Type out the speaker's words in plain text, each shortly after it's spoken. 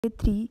Day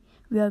 3,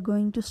 we are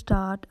going to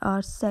start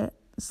our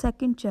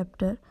second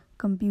chapter,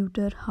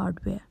 computer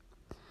hardware.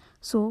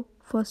 So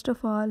first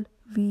of all,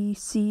 we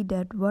see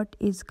that what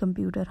is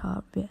computer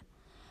hardware.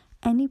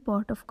 Any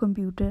part of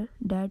computer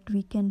that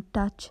we can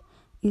touch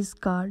is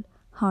called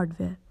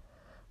hardware.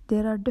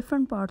 There are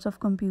different parts of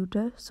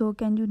computer, so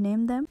can you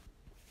name them?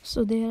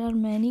 So there are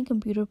many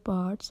computer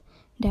parts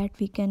that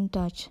we can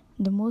touch.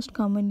 The most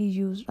commonly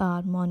used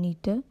are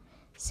monitor,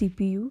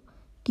 CPU,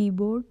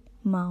 keyboard,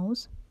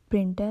 mouse,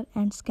 printer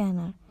and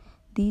scanner.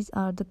 These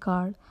are the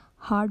called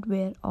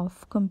hardware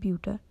of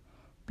computer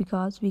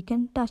because we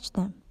can touch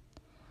them.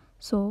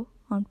 So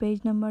on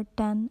page number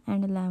 10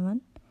 and 11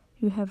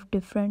 you have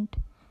different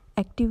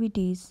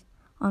activities.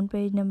 On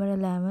page number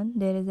 11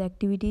 there is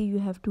activity you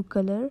have to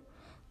color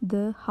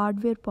the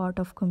hardware part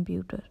of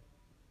computer.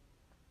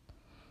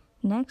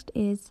 Next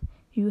is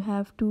you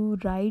have to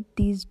write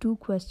these two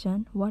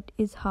questions, what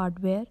is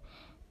hardware,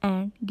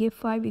 and give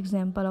 5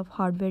 examples of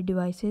hardware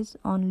devices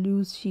on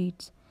loose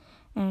sheets,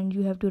 and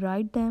you have to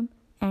write them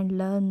and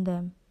learn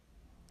them.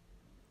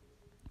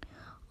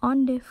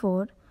 On day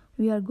 4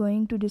 we are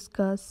going to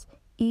discuss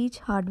each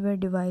hardware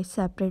device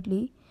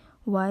separately,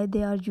 why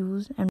they are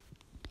used. And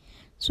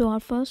so our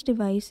first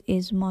device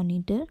is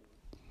monitor.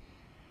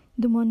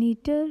 The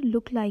monitor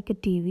look like a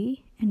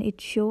TV and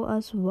it show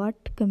us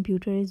what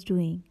computer is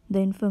doing. The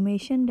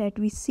information that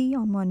we see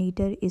on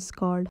monitor is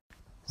called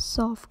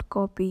soft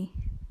copy.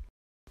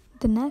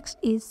 The next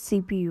is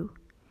CPU.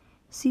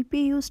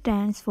 CPU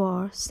stands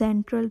for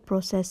Central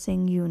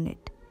Processing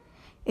Unit.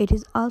 It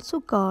is also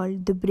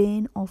called the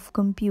brain of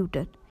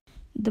computer.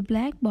 The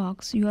black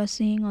box you are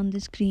seeing on the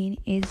screen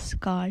is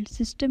called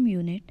system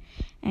unit,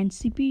 and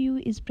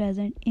CPU is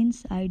present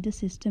inside the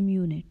system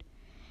unit.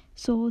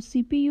 So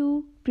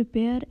CPU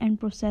prepare and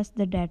process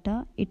the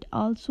data. It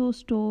also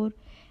store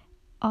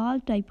all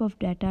type of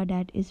data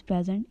that is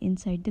present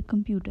inside the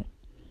computer.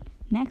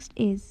 Next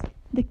is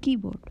the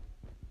keyboard.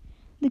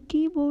 The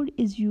keyboard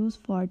is used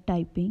for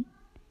typing.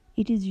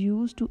 It is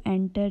used to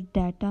enter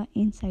data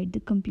inside the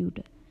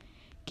computer.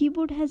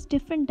 Keyboard has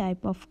different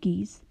type of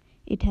keys.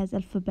 It has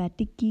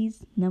alphabetic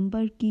keys,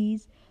 number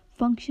keys,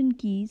 function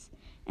keys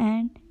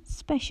and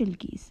special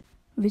keys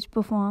which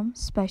perform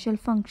special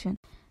function.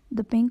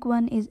 The pink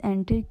one is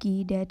enter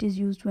key that is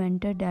used to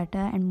enter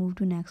data and move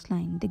to next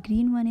line. The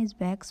green one is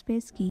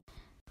backspace key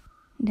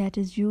that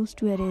is used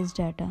to erase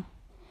data.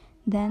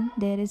 Then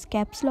there is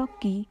caps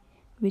lock key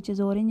which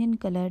is orange in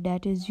color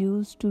that is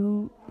used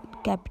to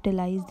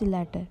capitalize the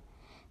letter.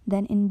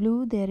 Then in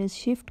blue there is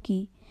shift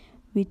key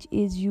which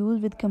is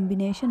used with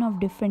combination of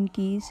different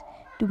keys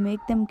to make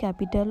them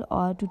capital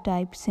or to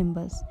type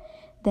symbols.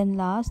 Then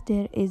last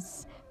there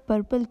is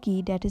purple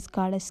key that is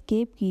called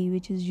escape key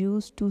which is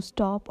used to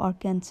stop or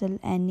cancel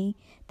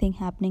anything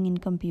happening in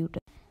computer.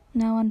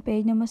 Now on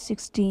page number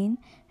 16,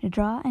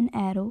 draw an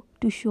arrow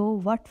to show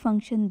what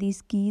function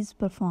these keys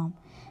perform.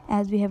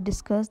 As we have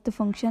discussed the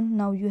function,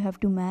 now you have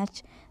to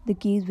match the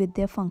keys with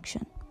their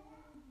function.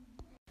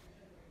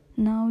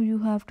 Now you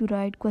have to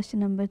write question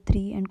number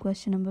 3 and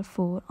question number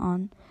 4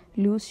 on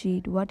loose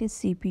sheet. What is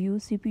CPU?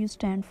 CPU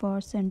stands for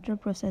Central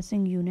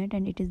Processing Unit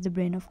and it is the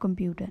brain of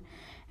computer.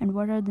 And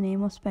what are the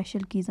name of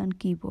special keys on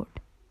keyboard?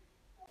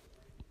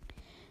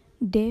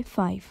 Day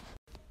 5.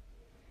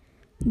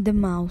 The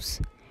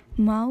mouse.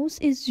 Mouse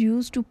is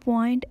used to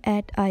point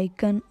at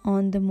icon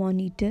on the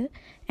monitor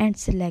and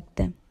select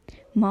them.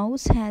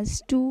 Mouse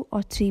has 2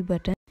 or 3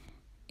 buttons.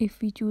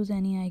 If we choose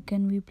any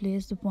icon, we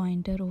place the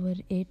pointer over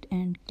it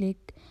and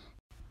click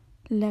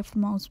left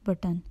mouse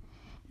button.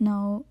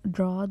 Now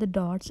draw the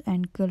dots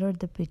and color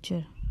the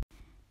picture.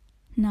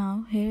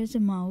 Now here's a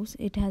mouse.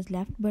 It has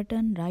left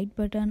button, right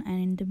button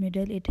and in the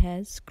middle it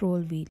has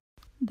scroll wheel.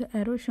 The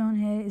arrow shown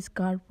here is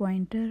called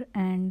pointer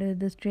and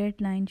the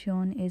straight line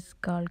shown is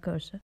called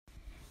cursor.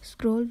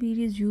 Scroll wheel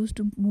is used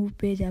to move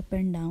page up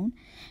and down.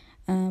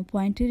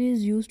 Pointer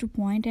is used to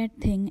point at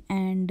thing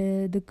and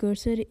the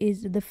cursor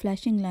is the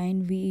flashing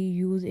line. We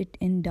use it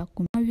in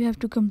document. Now you have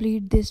to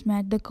complete this,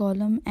 match the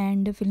column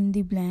and fill in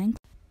the blanks.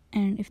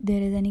 And if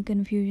there is any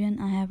confusion,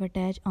 I have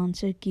attached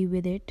answer key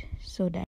with it so that